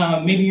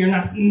 Maybe you're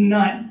not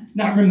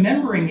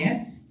remembering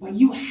it. But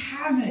you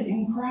have it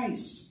in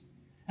Christ.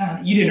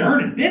 You didn't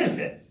earn a bit of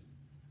it.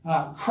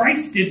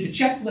 Christ did the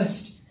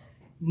checklist.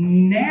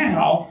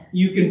 Now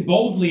you can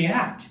boldly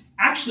act.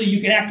 Actually, you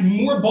can act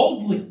more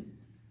boldly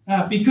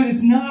because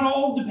it's not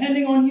all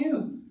depending on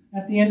you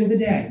at the end of the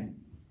day.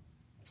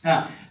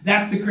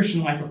 That's the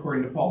Christian life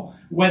according to Paul.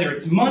 Whether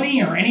it's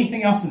money or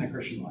anything else in the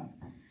Christian life.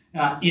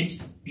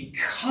 It's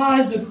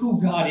because of who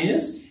God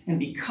is and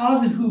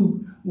because of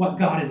what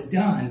God has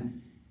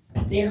done.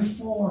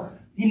 Therefore,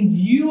 in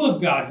view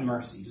of God's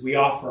mercies, we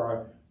offer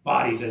our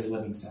bodies as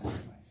living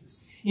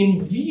sacrifices.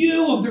 In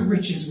view of the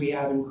riches we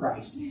have in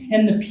Christ,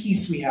 and the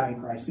peace we have in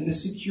Christ, and the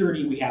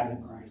security we have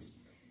in Christ,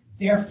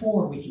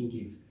 therefore we can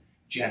give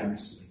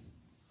generously.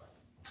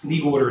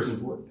 The order is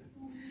important.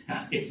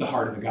 It's the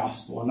heart of the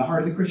gospel and the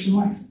heart of the Christian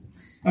life.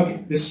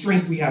 Okay, the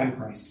strength we have in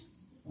Christ.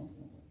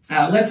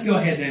 Let's go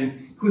ahead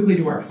then quickly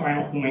to our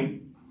final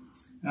point,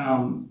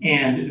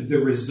 and the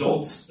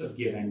results of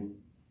giving.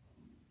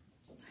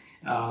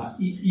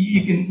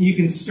 You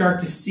can start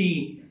to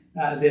see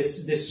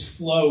this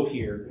flow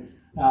here.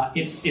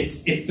 It's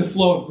the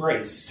flow of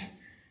grace.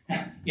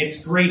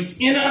 It's grace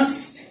in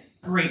us,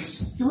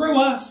 grace through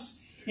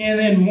us, and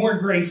then more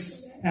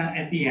grace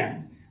at the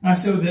end.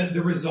 So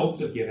the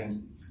results of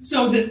giving.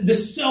 So the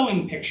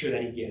sowing picture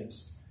that he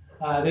gives,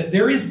 that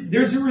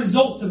there's a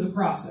result of the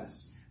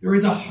process. There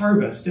is a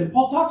harvest, and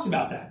Paul talks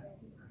about that.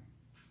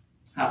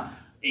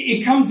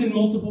 It comes in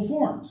multiple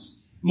forms.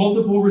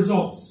 Multiple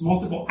results,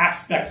 multiple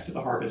aspects to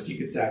the harvest, you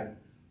could say.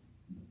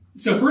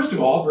 So first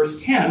of all,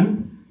 verse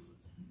 10,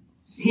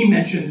 he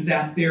mentions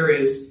that there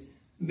is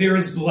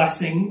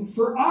blessing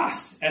for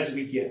us as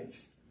we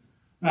give.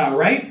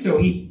 Right?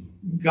 So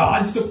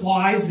God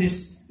supplies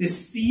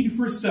this seed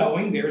for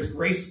sowing. There's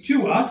grace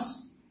to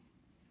us.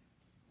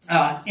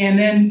 And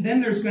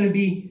then there's going to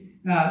be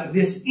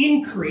this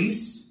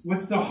increase.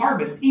 What's the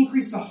harvest?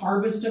 Increase the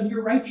harvest of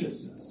your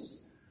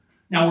righteousness.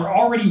 Now, we're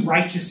already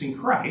righteous in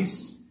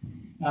Christ.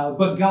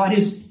 But God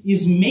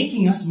is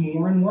making us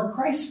more and more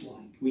Christ-like.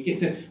 We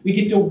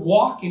get to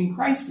walk in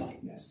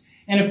Christ-likeness.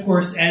 And of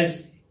course,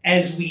 as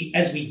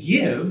we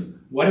give,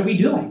 what are we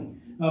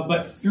doing?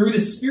 But through the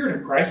Spirit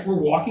of Christ, we're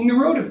walking the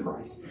road of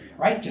Christ,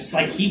 right? Just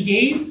like He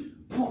gave,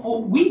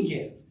 we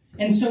give.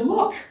 And so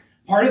look,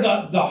 part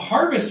of the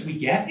harvest we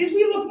get is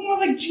we look more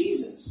like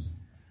Jesus.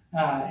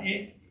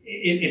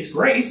 It's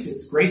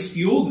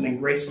grace-fueled and then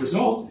grace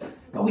result,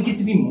 but we get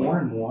to be more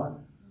and more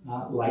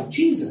like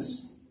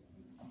Jesus.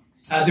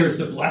 There's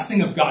the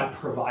blessing of God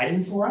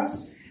providing for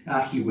us.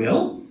 He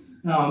will.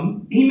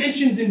 He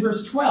mentions in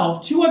verse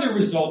 12 two other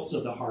results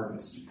of the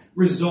harvest,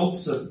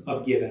 results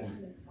of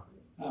giving.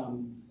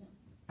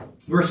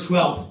 Verse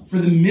 12, for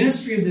the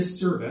ministry of this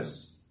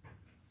service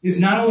is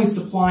not only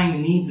supplying the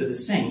needs of the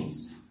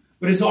saints,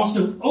 but is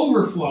also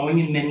overflowing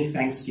in many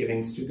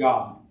thanksgivings to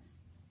God.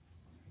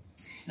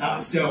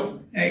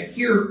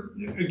 Here,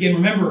 again,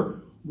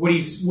 remember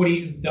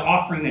the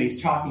offering that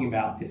he's talking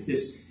about. It's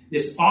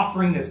this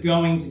offering that's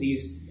going to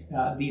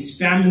these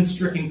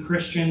famine-stricken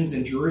Christians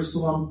in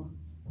Jerusalem.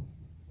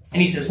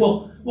 And he says,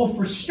 well,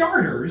 for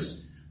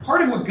starters,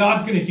 part of what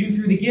God's going to do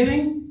through the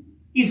giving,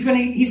 he's going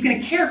to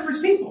care for his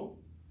people.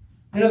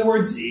 In other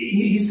words,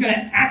 he's going to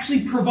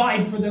actually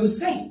provide for those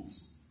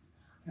saints.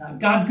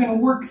 God's going to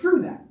work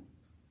through that.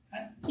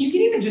 You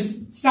can even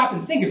just stop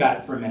and think about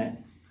it for a minute.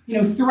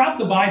 Throughout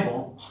the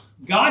Bible,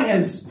 God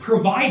has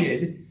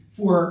provided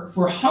for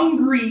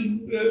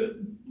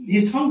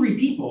his hungry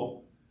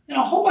people in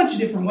a whole bunch of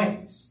different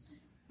ways.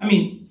 I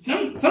mean,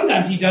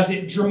 sometimes he does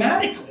it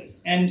dramatically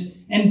and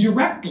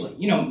directly.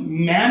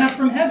 Manna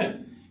from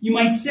heaven. You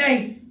might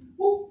say,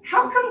 well,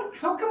 how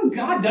come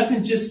God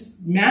doesn't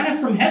just manna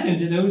from heaven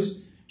to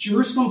those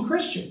Jerusalem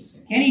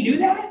Christians? Can he do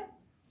that?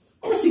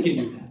 Of course he can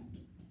do that.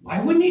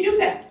 Why wouldn't he do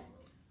that?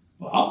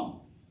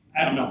 Well,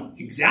 I don't know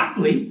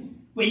exactly,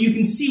 but you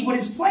can see what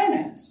his plan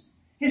is.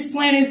 His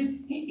plan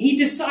is he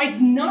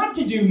decides not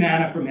to do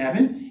manna from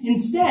heaven.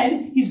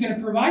 Instead, he's going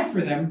to provide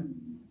for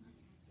them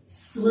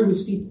through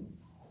his people.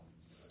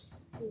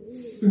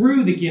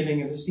 Through the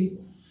giving of his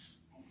people.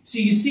 So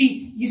you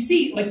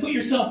see, like, put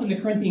yourself in the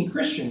Corinthian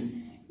Christians.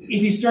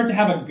 If you start to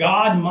have a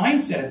God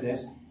mindset of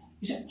this,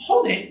 you say,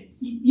 hold it.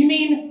 You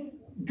mean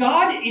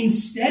God,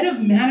 instead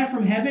of manna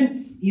from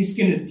heaven, he's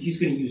gonna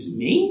use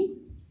me?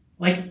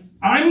 Like,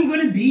 I'm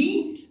gonna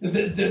be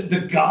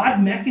the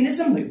God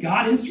mechanism, the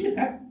God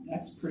instrument?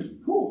 That's pretty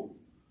cool.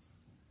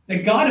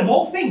 The God of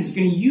all things is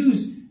going to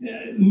use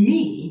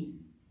me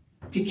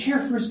to care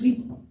for his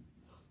people.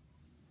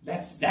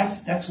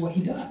 That's what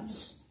he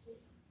does.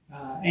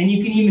 And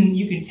you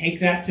can take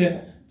that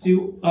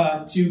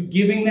to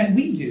giving that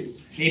we do.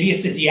 Maybe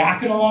it's a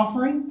diaconal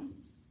offering.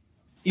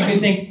 You can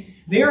think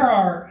there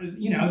are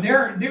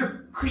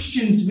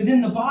Christians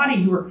within the body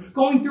who are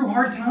going through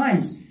hard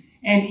times.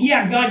 And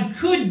yeah, God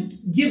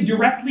could give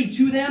directly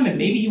to them, and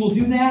maybe he will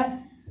do that.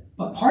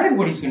 But part of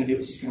what he's going to do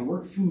is he's going to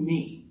work through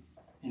me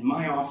and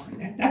my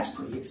offering. That's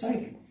pretty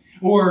exciting.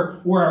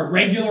 Or a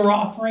regular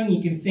offering,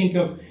 you can think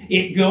of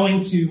it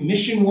going to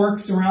mission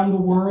works around the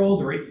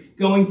world, or it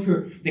going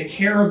for the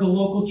care of the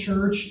local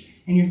church.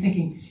 And you're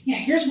thinking, yeah,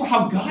 here's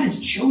how God has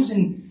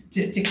chosen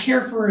to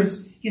care for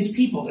his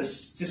people, to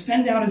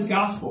send out his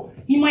gospel.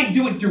 He might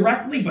do it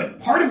directly, but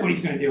part of what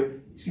he's going to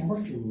do, he's going to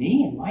work through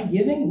me and my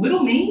giving.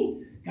 Little me.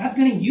 God's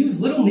going to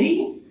use little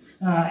me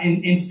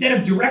instead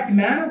of direct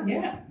manna.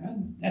 Yeah,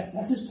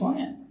 that's his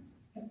plan.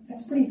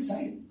 That's pretty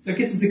exciting. So it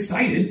gets us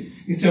excited.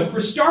 And so for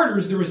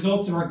starters, the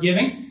results of our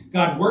giving,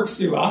 God works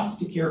through us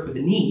to care for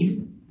the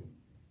need.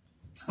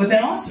 But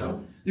then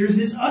also, there's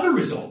this other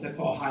result that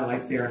Paul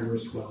highlights there in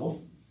verse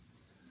 12.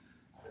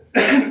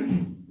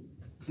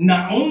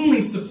 Not only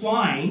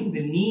supplying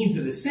the needs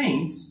of the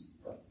saints,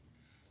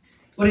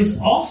 but is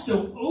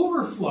also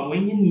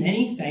overflowing in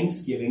many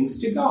thanksgivings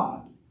to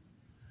God.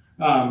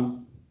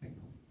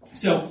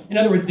 So, in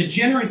other words, the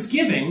generous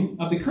giving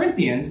of the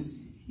Corinthians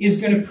is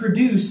going to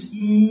produce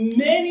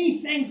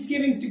many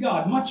thanksgivings to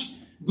God, much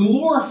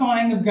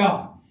glorifying of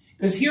God.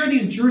 Because here are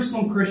these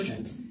Jerusalem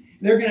Christians.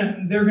 They're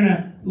going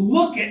to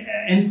look at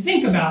and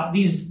think about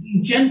these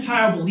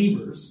Gentile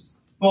believers.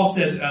 Paul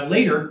says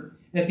later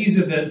that these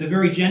are the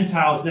very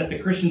Gentiles that the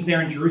Christians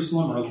there in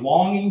Jerusalem are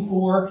longing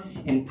for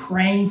and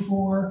praying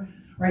for.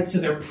 Right? So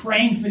they're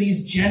praying for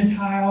these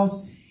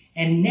Gentiles.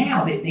 And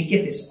now they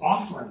get this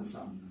offering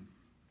from them.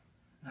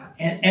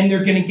 And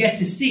they're going to get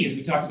to see, as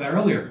we talked about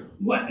earlier,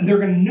 they're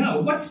going to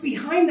know what's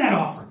behind that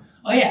offering.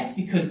 Oh yeah, it's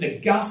because the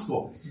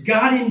gospel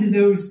got into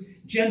those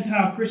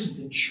Gentile Christians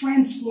and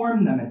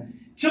transformed them and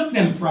took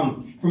them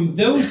from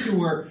those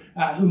who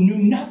knew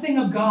nothing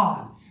of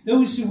God,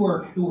 those who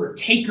were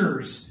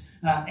takers,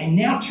 and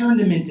now turned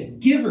them into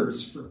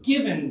givers,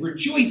 forgiven,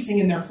 rejoicing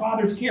in their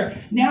Father's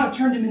care. Now it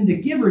turned them into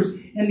givers,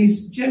 and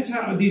these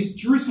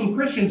Jerusalem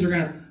Christians are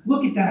going to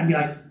look at that and be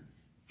like,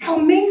 how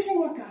amazing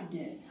what God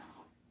did.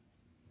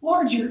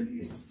 Lord,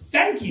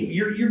 thank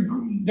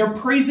you. They're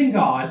praising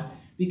God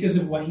because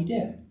of what he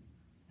did.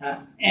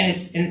 And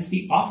it's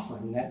the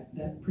offering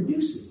that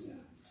produces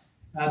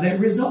that, that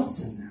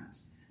results in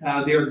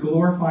that. They're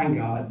glorifying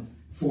God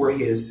for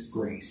his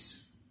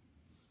grace.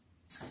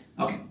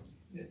 Okay.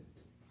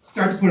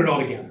 Start to put it all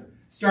together.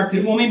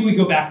 Maybe we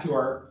go back to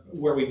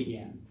where we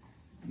began.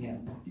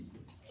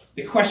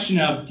 The question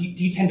of, do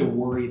you tend to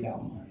worry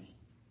about money?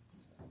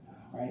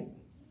 Right?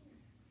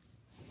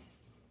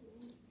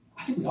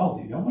 I think we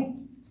all do, don't we?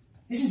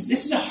 This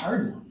is a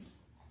hard one.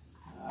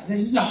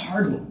 This is a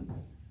hard one.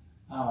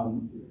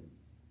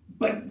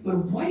 But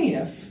what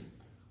if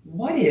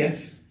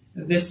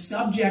the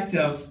subject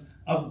of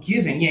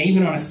giving,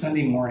 even on a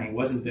Sunday morning,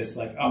 wasn't this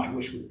like, oh, I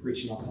wish we were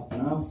preaching on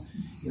something else?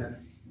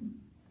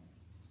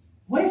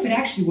 What if it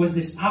actually was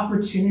this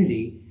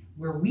opportunity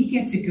where we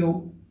get to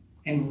go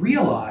and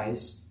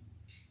realize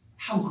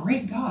how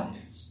great God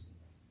is?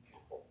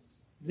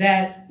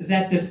 that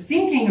the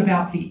thinking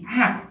about the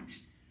act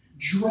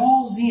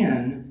draws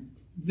in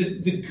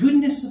the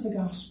goodness of the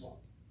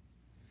gospel,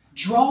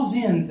 draws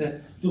in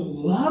the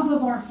love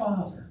of our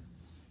Father,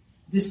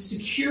 the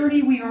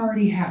security we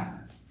already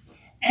have,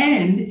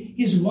 and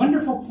his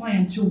wonderful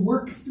plan to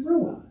work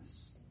through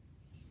us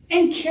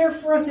and care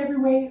for us every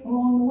way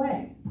along the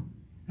way.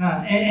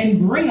 And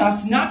bring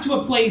us not to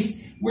a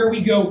place where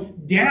we go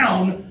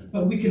down,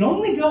 but we can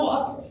only go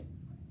up.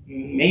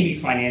 Maybe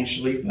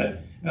financially,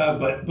 but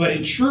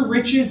in true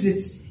riches,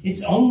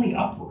 it's only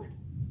upward.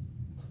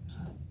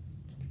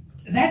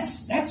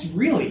 That's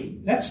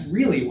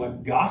really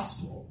what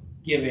gospel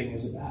giving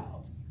is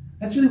about.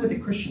 That's really what the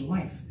Christian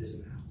life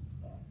is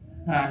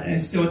about.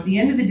 And so at the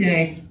end of the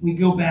day, we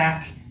go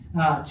back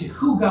to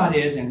who God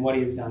is and what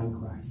he has done in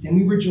Christ. And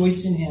we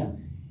rejoice in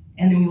him.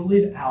 And then we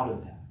live out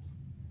of that.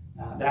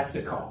 That's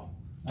the call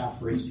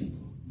for his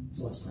people.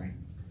 So let's pray.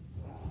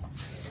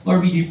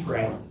 Lord, we do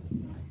pray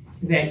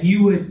that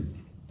you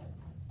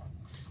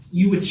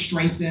would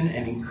strengthen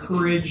and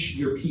encourage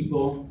your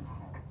people,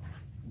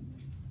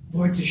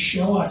 Lord, to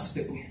show us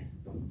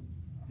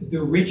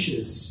the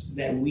riches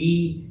that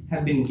we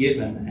have been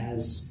given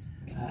as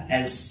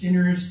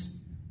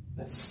sinners,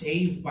 but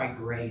saved by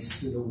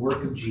grace through the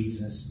work of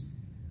Jesus.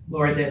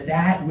 Lord,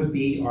 that would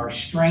be our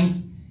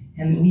strength,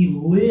 and we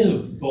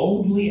live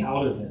boldly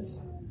out of it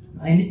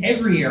in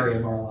every area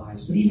of our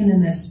lives, but even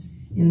in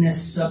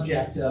this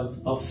subject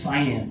of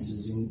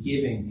finances and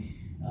giving.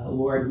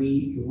 Lord,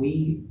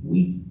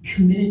 we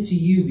commit it to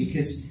you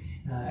because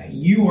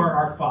you are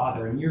our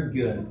Father and you're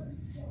good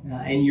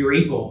and you're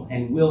able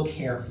and will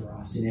care for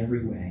us in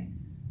every way.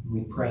 And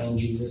we pray in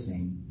Jesus'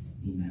 name.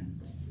 Amen.